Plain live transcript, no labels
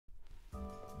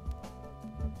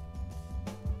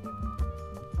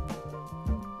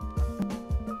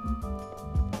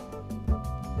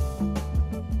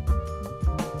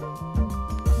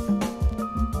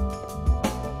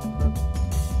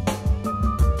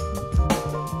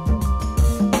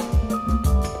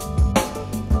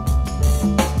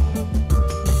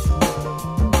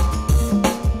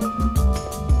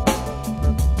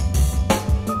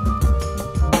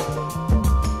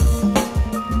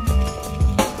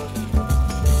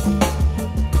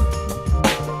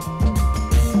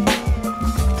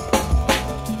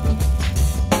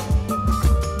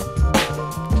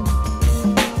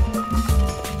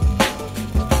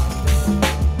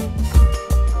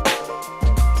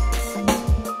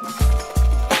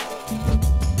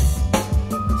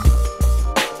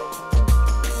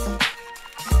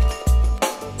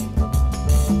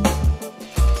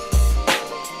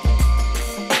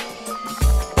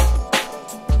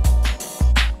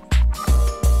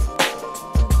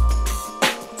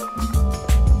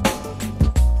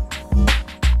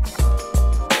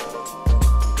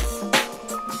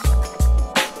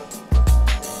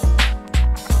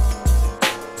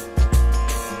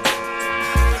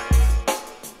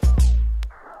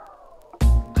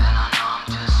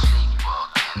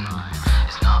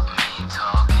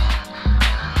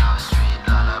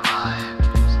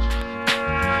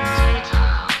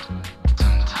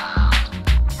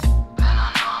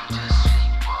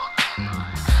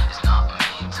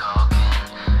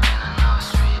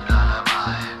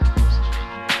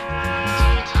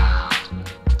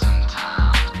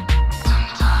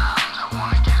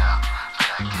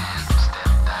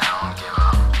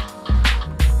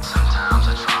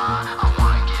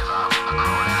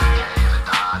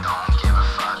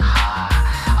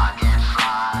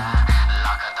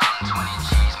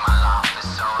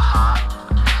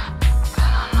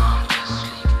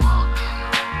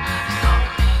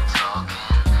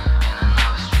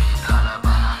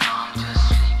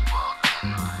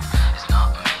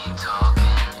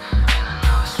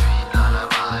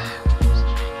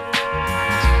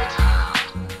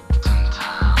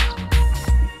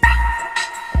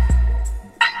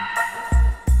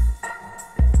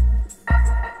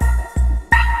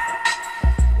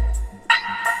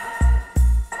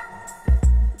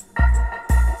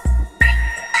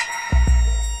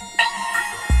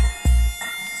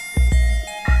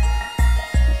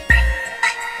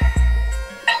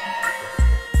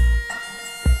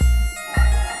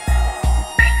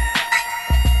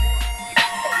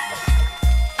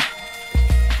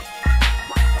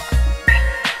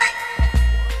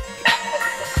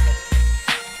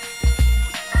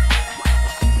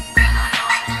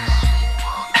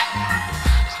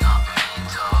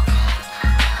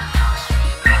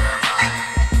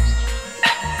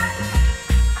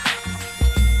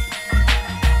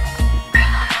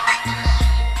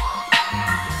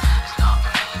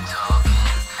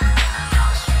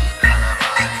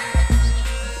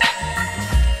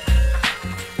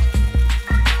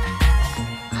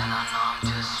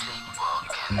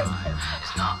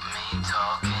It's not me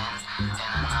talking in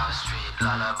another street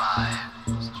lullaby.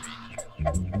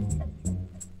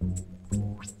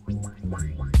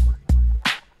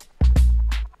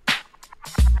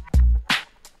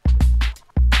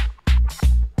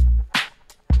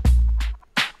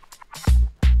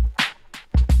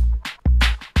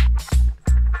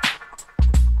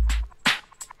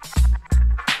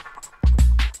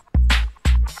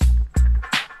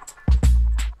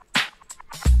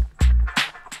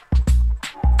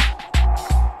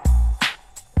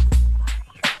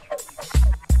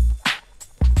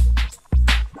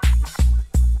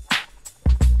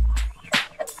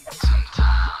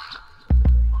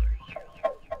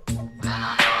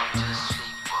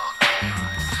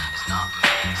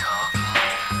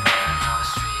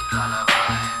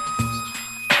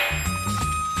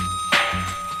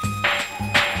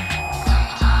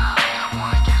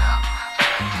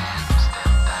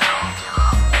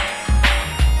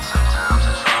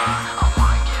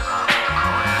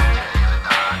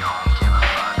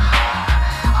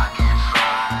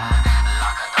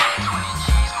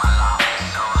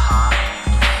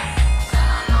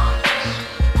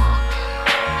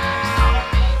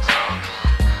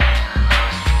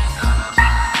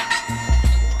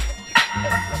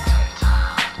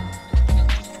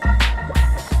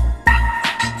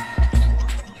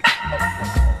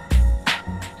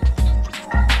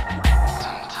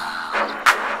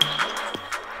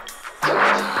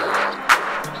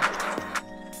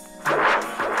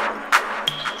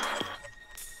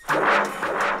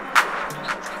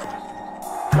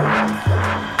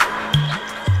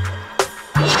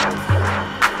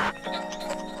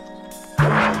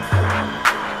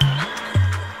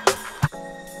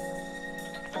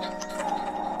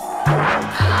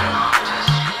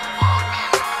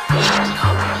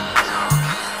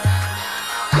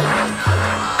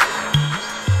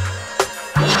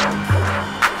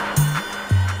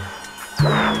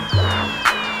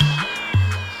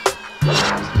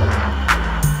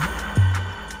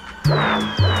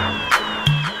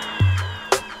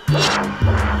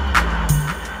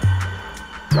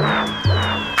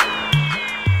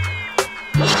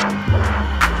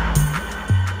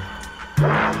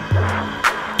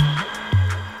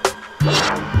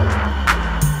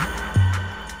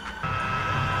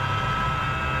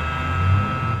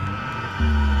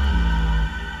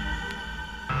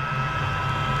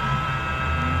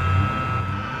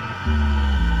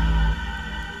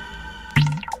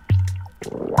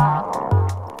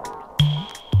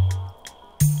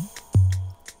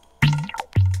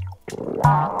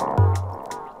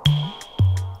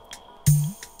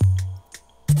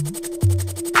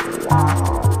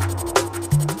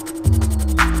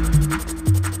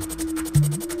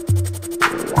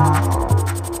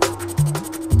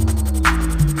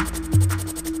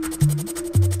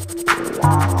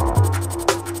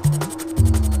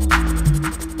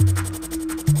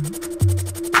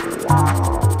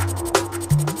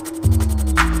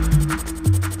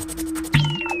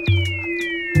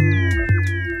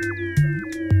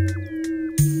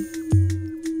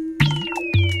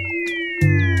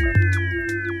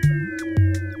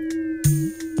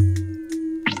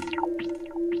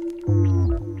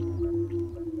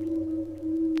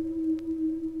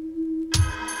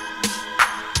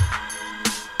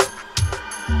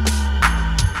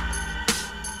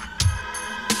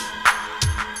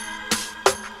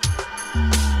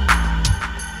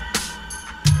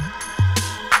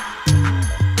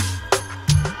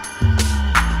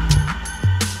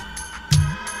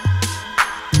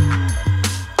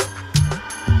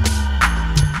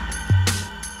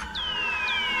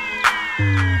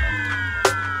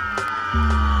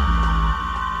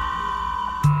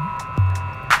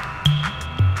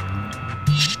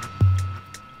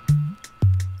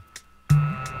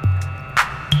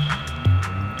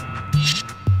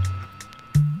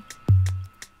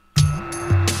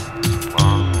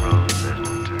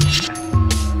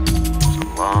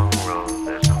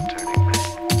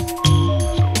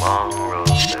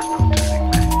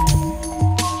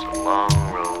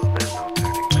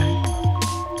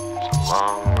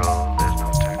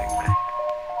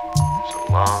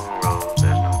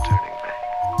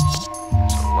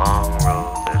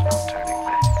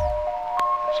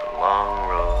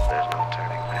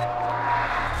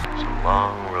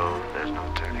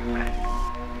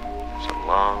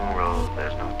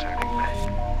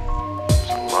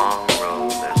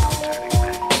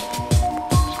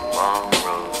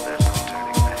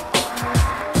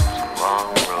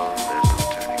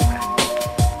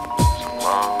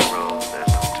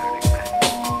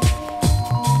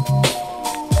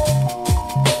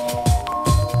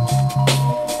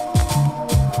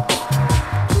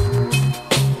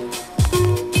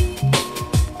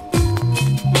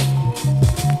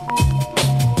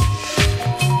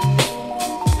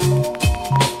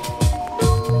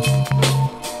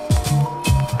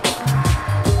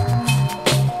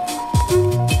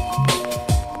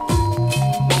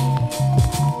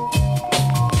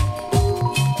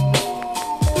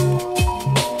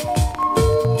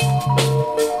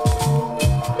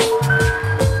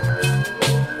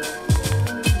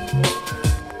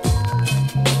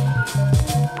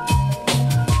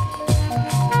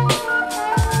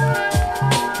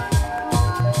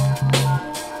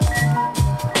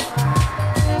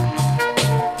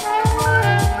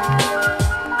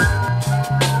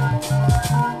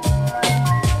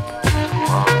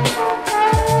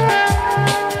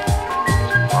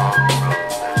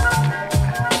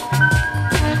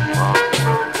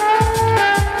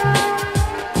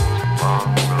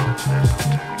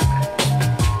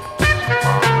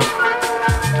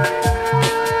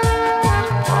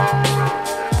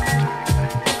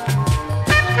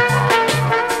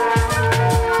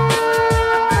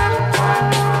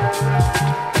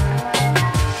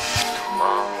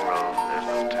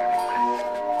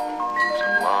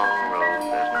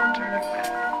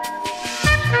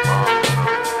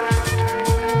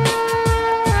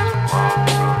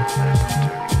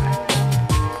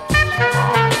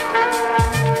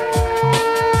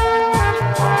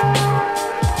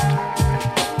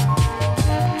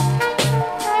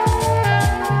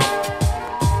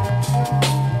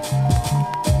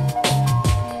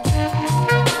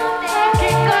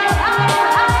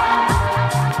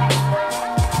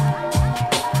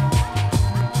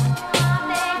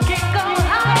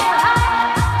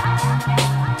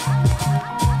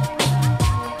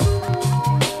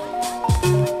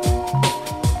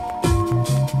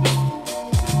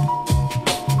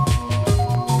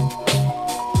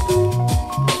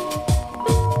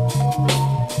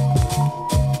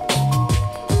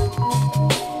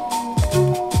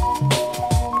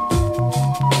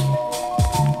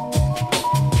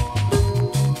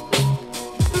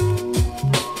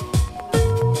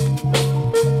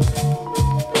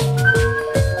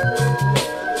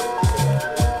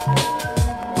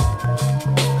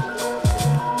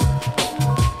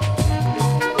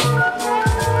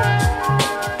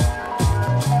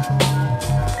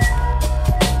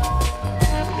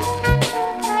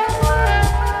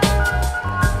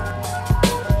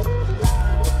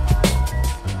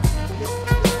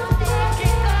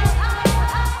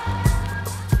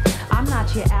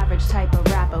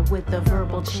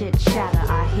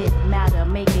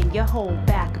 whole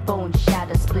backbone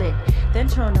shatter split. Then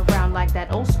turn around like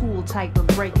that old school type of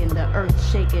breaking, the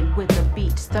earth shaking with the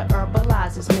beats the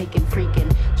herbalizers making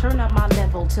freaking. Turn up my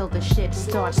level till the shit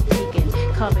starts peaking.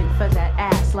 Coming for that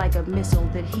ass like a missile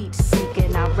that heat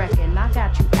seeking. I reckon I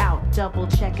got you out, double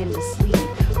checking the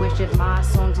sleeve. Wishing my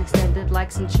songs extended like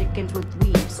some chickens with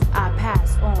weaves. I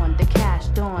pass on the cash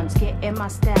dawns, getting my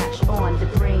stash on the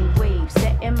brain waves,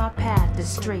 setting my path to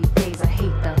straight days. I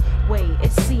hate the way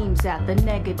it seems that the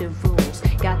negative rules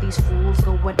got these fools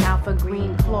going out for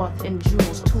green cloth and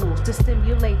jewels, tools to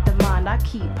stimulate the mind. I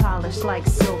keep polished like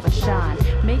silver shine,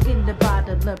 making the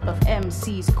body lip of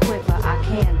MCs quiver. I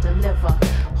can deliver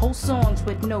whole songs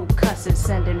with no cusses,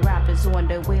 sending rappers on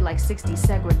their way like 60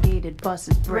 segregated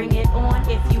buses. Bring it on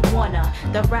if you wanna.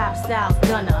 The rap style's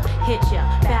gonna hit ya,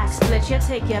 back split ya,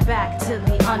 take ya back to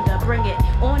the under. Bring it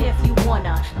on if you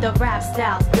wanna. The rap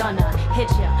style's gonna hit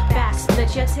ya, back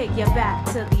split ya, take ya back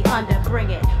to the under. Bring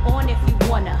it on if you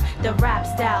wanna. The rap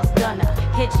style's gonna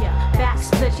hit ya, back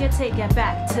split ya, take ya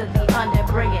back to the under.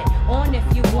 Bring it on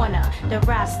if you wanna. The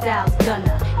rap style's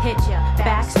gonna hit ya,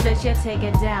 back split ya, take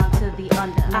it down to the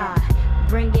under. I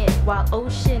bring it while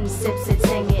ocean sips it,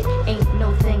 sing it. Ain't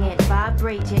no thing it.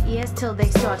 Vibrate your ears till they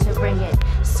start to ring it.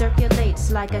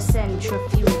 Circulates like a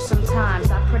centrifuge. Sometimes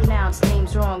I pronounce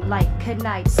names wrong like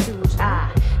Knightsuge.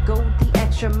 I go the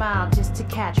extra mile just to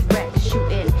catch wrecks,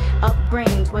 shooting up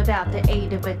brains without the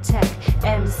aid of a tech.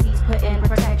 MCs put in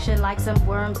protection like some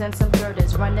worms and some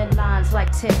girders, running lines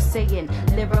like tips saying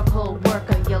lyrical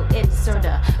worker. You'll insert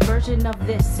a version of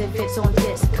this if it's on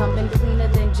disc, coming cleaner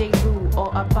than J. Rue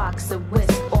or a box of whisk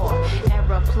or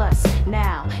error plus.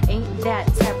 Now ain't that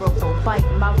terrible? Bite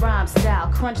my rhyme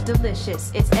style, crunch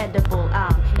delicious, it's edible.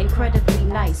 I'm incredibly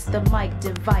nice. The mic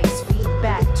device,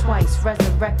 feedback twice,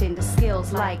 resurrecting the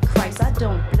skills like Christ. I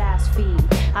don't blaspheme,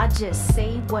 I just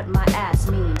say what my ass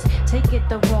means. Take it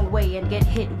the wrong way and get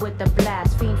hit with the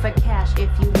blast. Fiend for cash if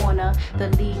you wanna. The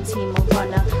lead team will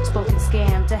runner, spoken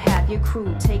scam to have your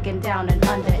crew taken down and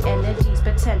under. Energy's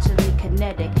potentially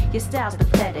kinetic, your style's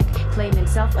pathetic, claiming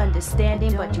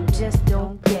self-understanding but you just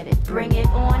don't get it. Bring it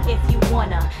on if you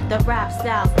wanna. The rap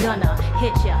style's gonna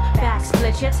hit ya, back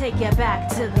split ya, take ya back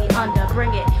to the under.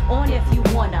 Bring it on if you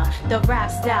wanna. The rap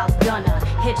style's gonna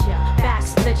hit ya, back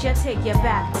split ya, take ya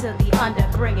back to the under.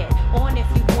 Bring it on if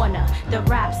you wanna. The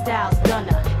rap style's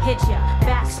gonna hit ya,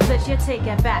 back split ya, take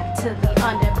ya back to the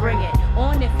under. Bring it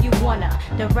on if you wanna.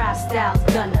 The rap style's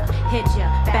gonna hit ya,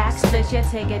 back split ya,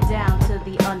 take it down to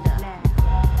the under.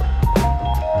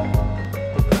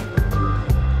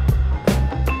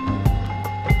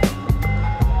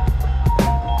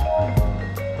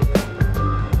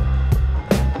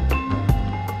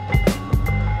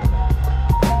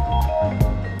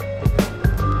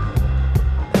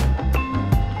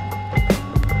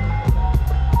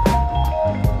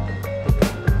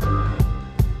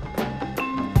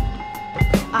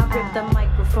 The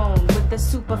microphone with the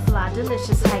super fly,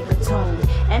 delicious hypertone.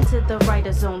 Enter the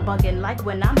writer zone, bugging like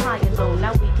when I'm high alone.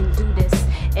 Now we can do this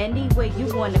any way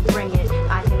you wanna bring it.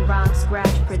 I can rhyme,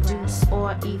 scratch, produce,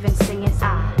 or even sing it.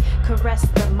 I caress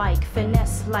the mic,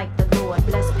 finesse like the Lord.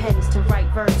 Bless pens to write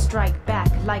verse, strike back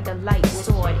like a light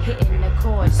sword. Hitting the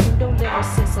chords, pseudo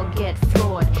lyricists will get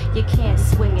floored. You can't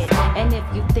swing it, and if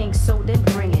you think so, then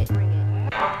bring it.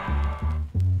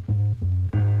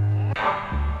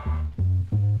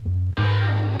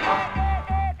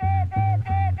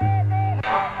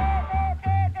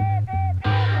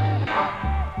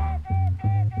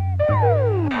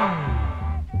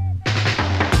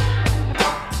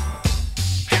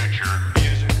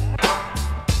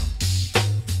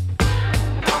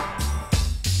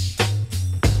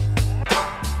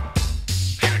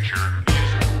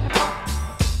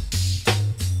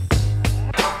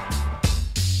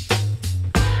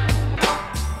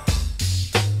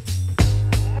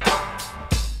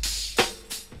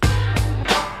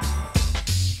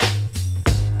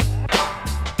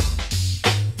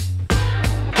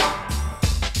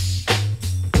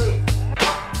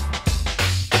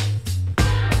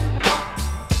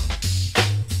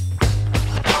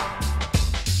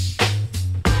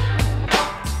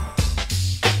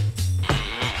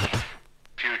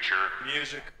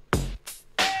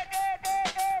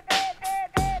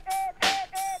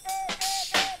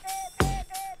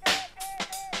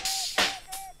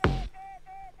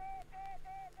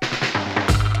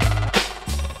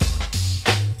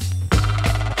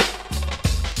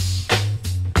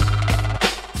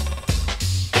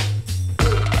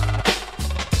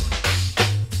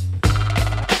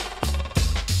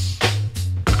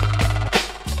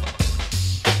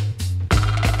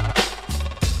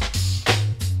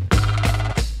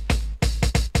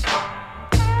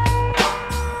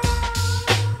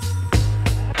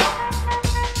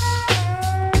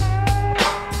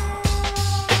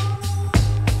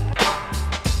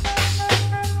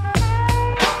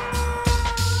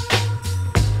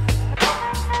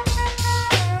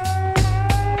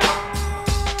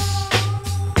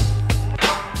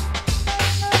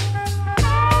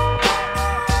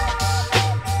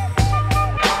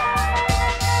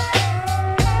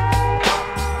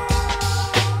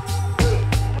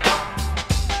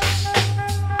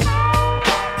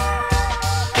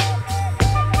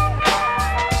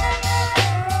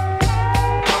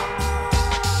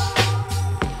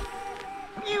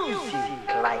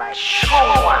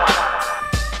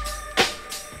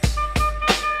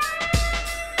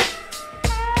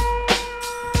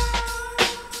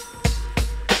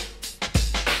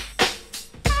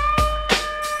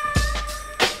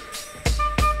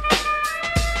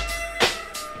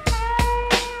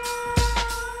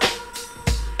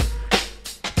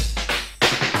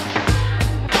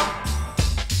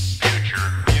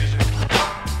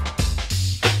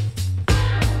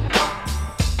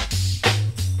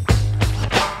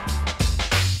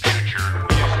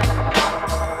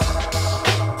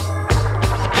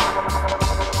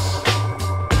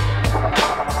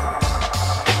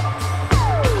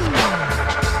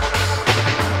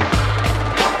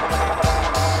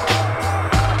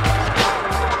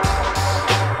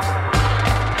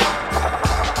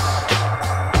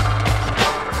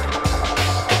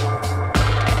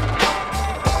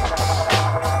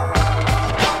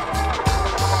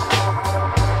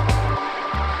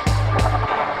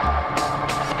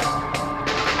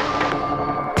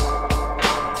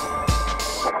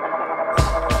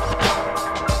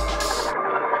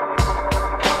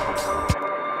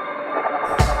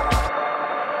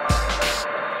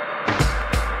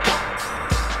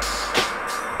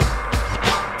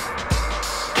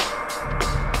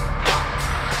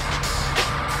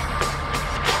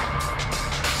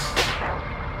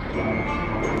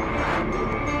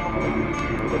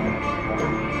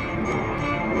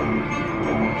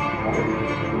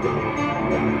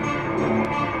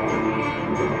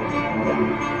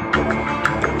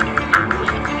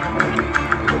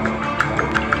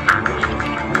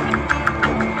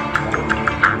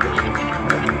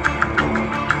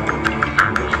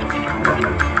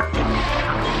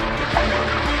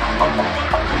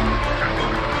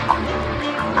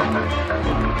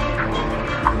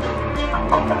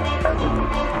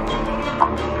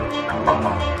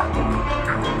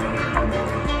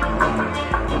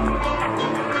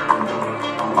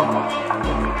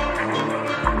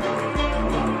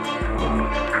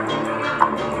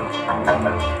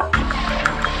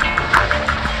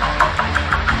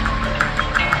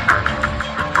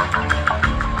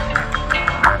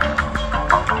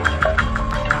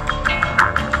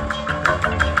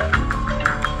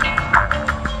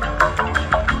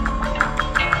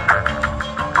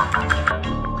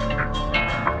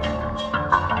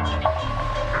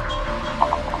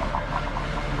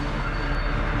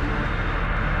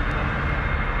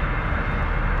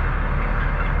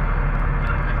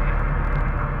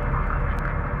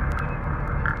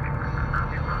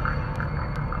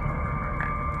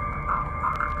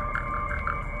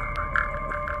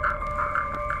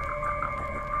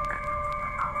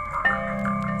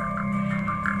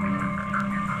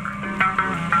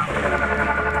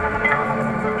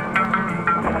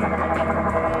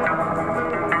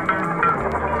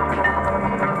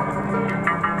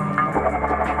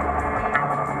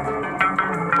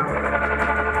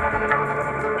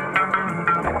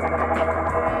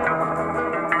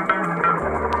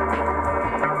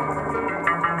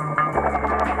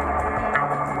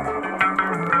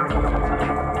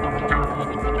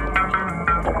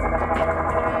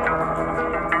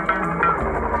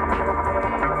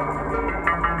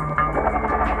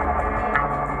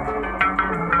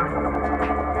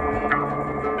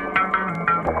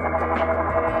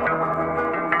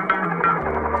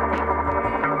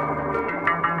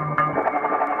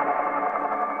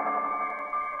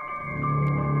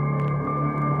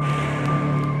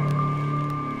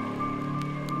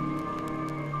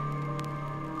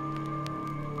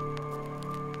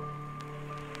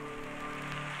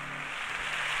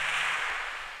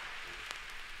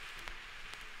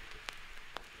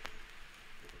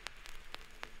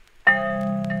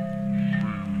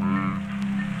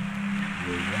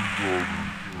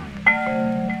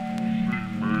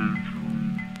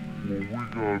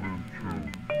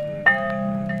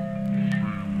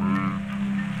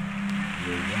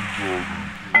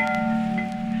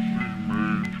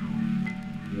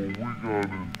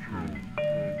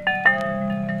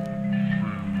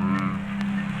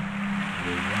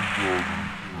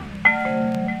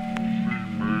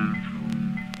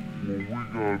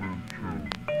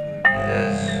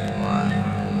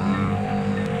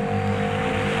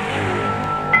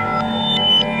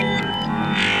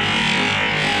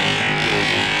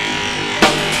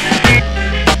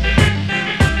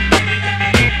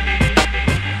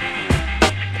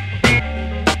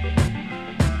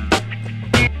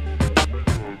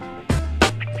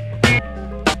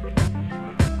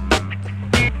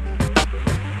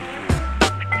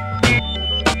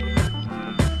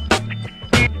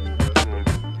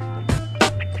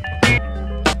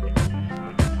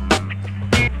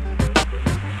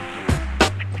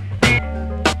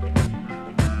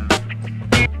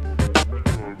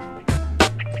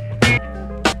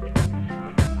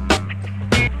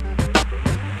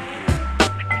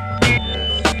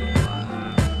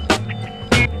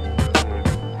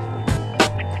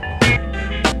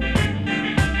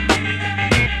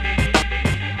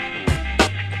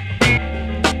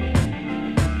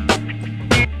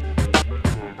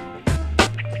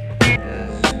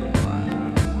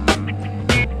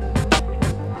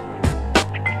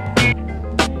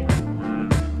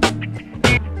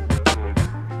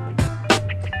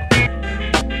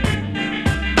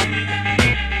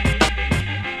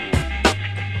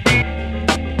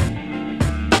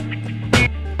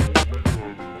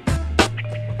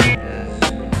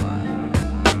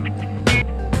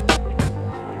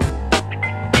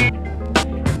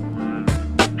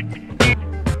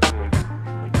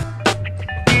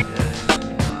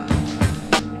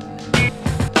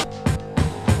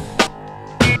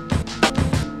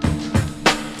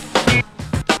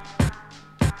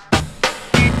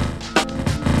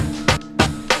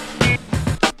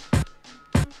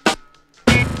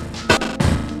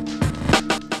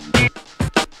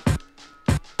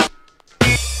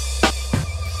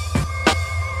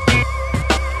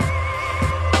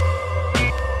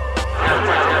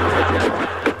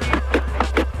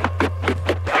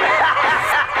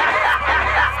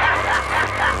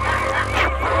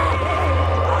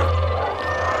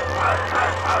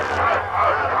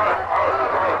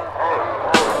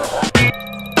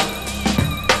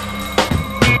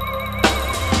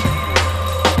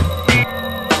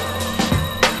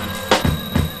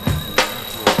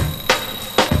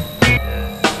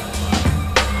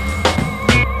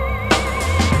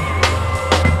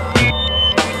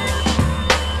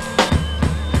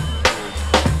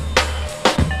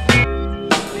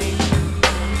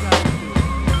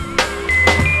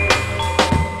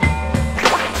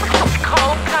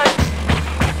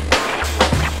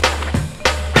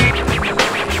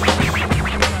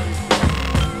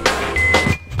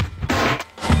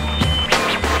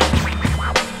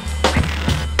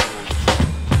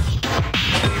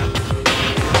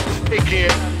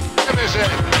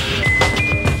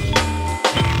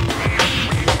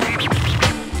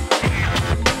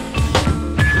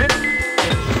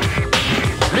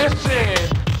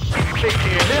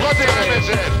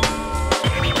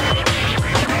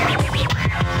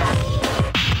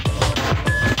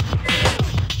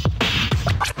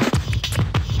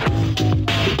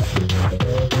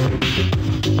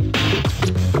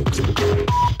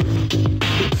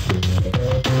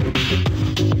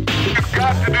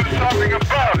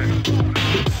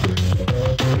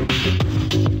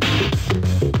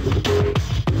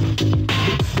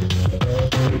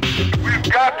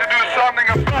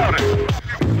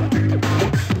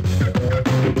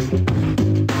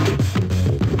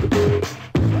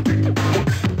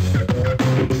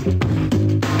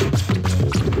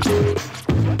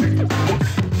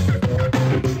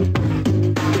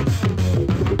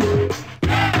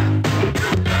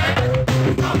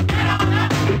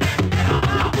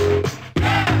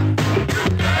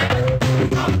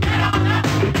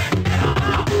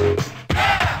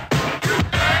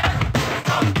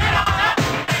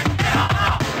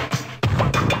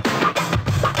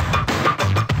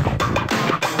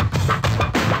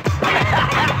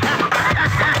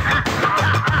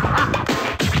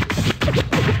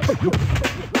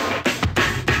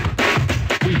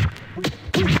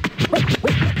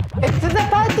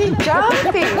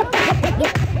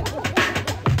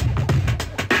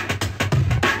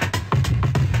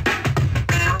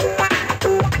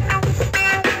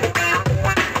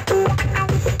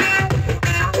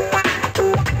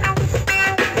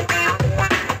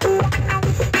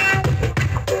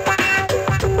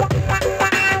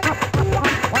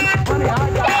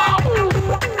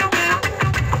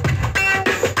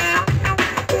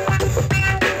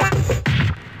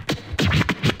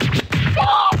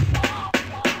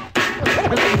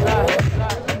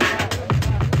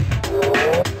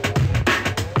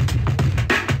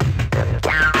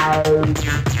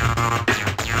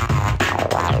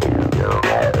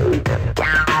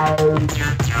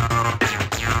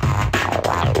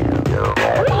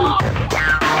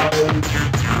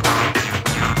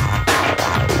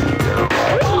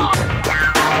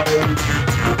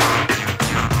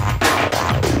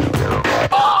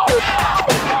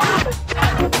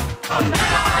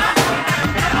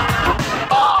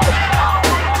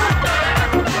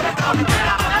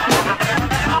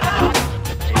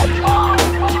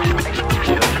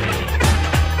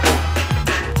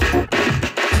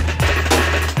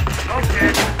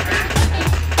 Okay.